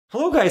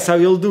Hello guys, how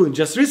y'all doing?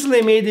 Just recently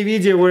I made a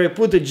video where I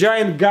put a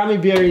giant gummy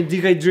bear in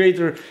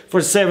Dehydrator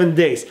for 7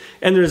 days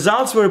and the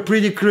results were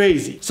pretty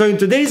crazy. So in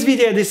today's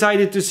video I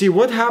decided to see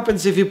what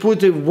happens if you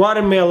put a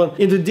watermelon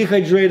into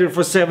Dehydrator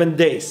for 7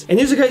 days. And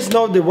as you guys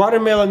know, the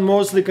watermelon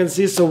mostly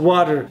consists of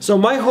water. So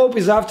my hope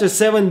is after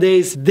 7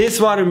 days this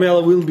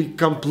watermelon will be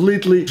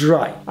completely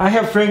dry. I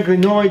have frankly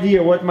no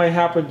idea what might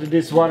happen to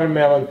this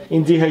watermelon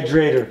in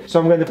Dehydrator.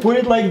 So I'm gonna put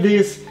it like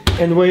this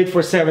and wait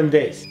for 7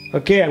 days.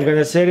 Okay, I'm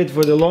gonna set it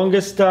for the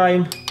longest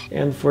time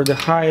and for the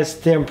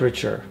highest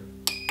temperature.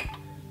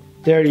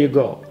 There you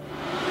go.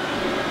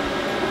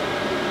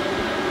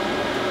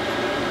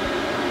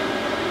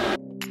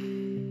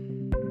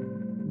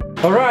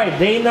 Alright,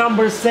 day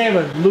number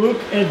 7. Look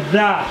at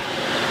that.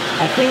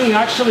 I think it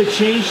actually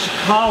changed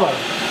color.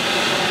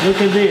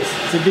 Look at this.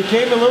 It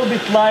became a little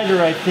bit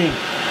lighter, I think.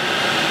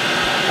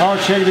 Oh,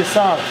 check this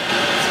out.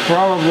 It's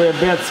probably a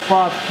bad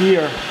spot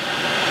here.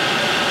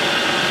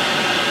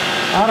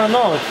 I don't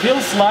know, it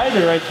feels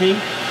lighter, I think.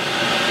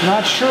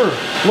 Not sure.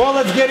 Well,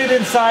 let's get it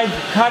inside,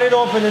 cut it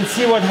open and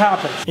see what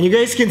happens. And you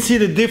guys can see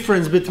the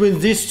difference between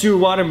these two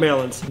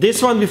watermelons.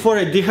 This one, before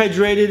I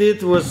dehydrated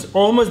it, was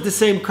almost the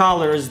same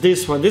color as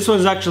this one. This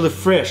one's actually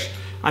fresh.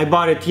 I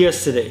bought it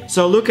yesterday.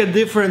 So look at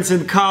difference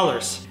in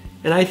colors.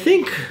 And I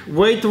think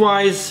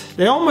weight-wise,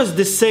 they're almost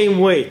the same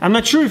weight. I'm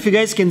not sure if you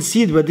guys can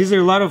see it, but these are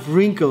a lot of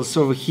wrinkles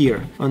over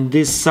here. On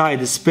this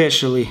side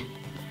especially.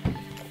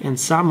 And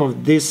some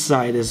of this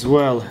side as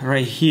well,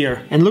 right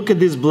here. And look at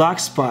this black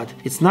spot.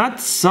 It's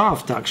not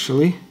soft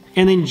actually.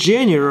 And in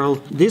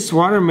general, this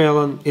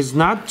watermelon is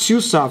not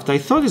too soft. I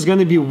thought it's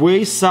gonna be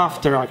way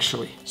softer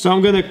actually. So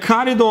I'm gonna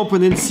cut it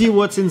open and see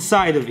what's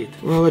inside of it.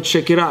 Well, let's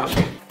check it out.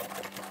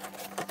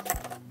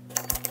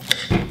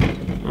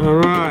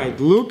 Alright,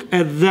 look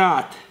at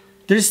that.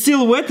 They're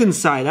still wet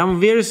inside.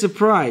 I'm very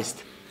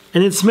surprised.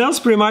 And it smells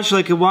pretty much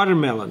like a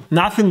watermelon.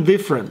 Nothing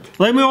different.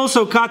 Let me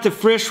also cut a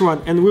fresh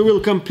one and we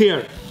will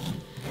compare.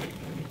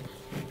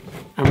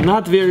 I'm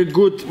not very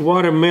good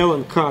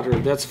watermelon cutter,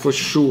 that's for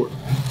sure.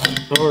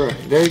 Alright,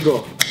 there you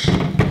go.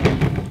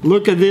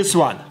 Look at this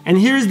one. And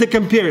here's the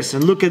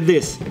comparison, look at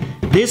this.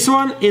 This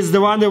one is the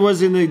one that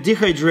was in the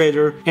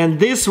Dehydrator and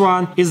this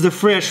one is the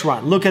fresh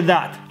one. Look at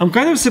that. I'm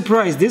kind of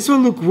surprised. This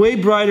one looked way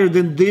brighter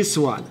than this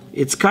one.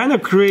 It's kind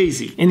of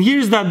crazy. And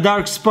here's that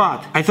dark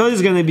spot. I thought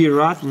it's gonna be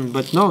rotten,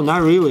 but no,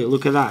 not really.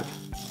 Look at that.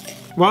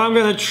 Well, I'm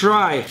gonna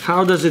try.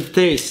 How does it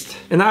taste?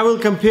 And I will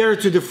compare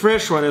it to the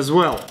fresh one as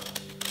well.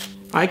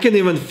 I can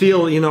even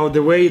feel, you know,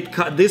 the way it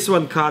cut. This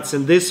one cuts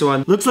and this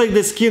one. Looks like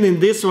the skin in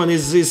this one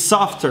is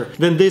softer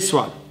than this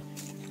one.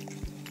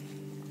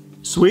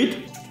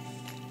 Sweet?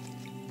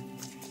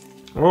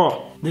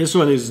 Oh, this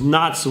one is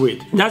not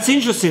sweet. That's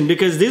interesting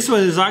because this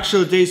one is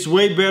actually tastes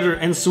way better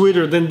and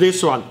sweeter than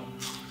this one.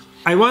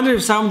 I wonder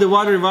if some of the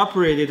water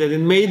evaporated and it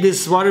made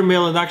this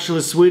watermelon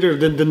actually sweeter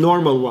than the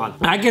normal one.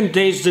 I can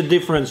taste the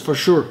difference for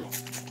sure.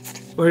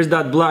 Where's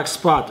that black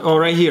spot? Oh,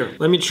 right here.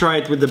 Let me try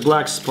it with the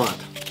black spot.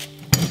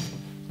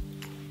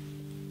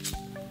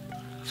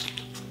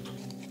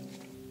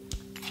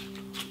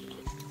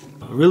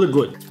 Really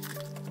good.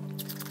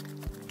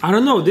 I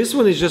don't know, this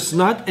one is just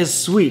not as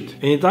sweet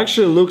and it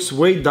actually looks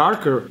way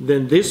darker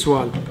than this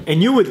one.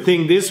 And you would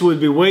think this would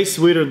be way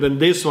sweeter than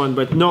this one,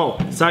 but no,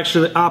 it's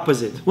actually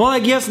opposite. Well, I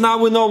guess now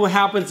we know what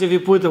happens if you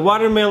put a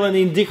watermelon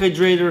in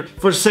Dehydrator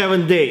for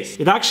 7 days.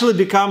 It actually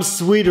becomes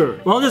sweeter.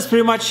 Well, that's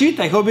pretty much it.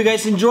 I hope you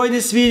guys enjoyed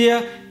this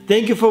video.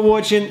 Thank you for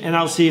watching and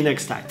I'll see you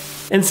next time.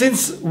 And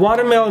since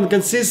watermelon and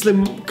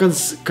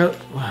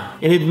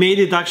it made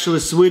it actually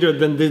sweeter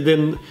than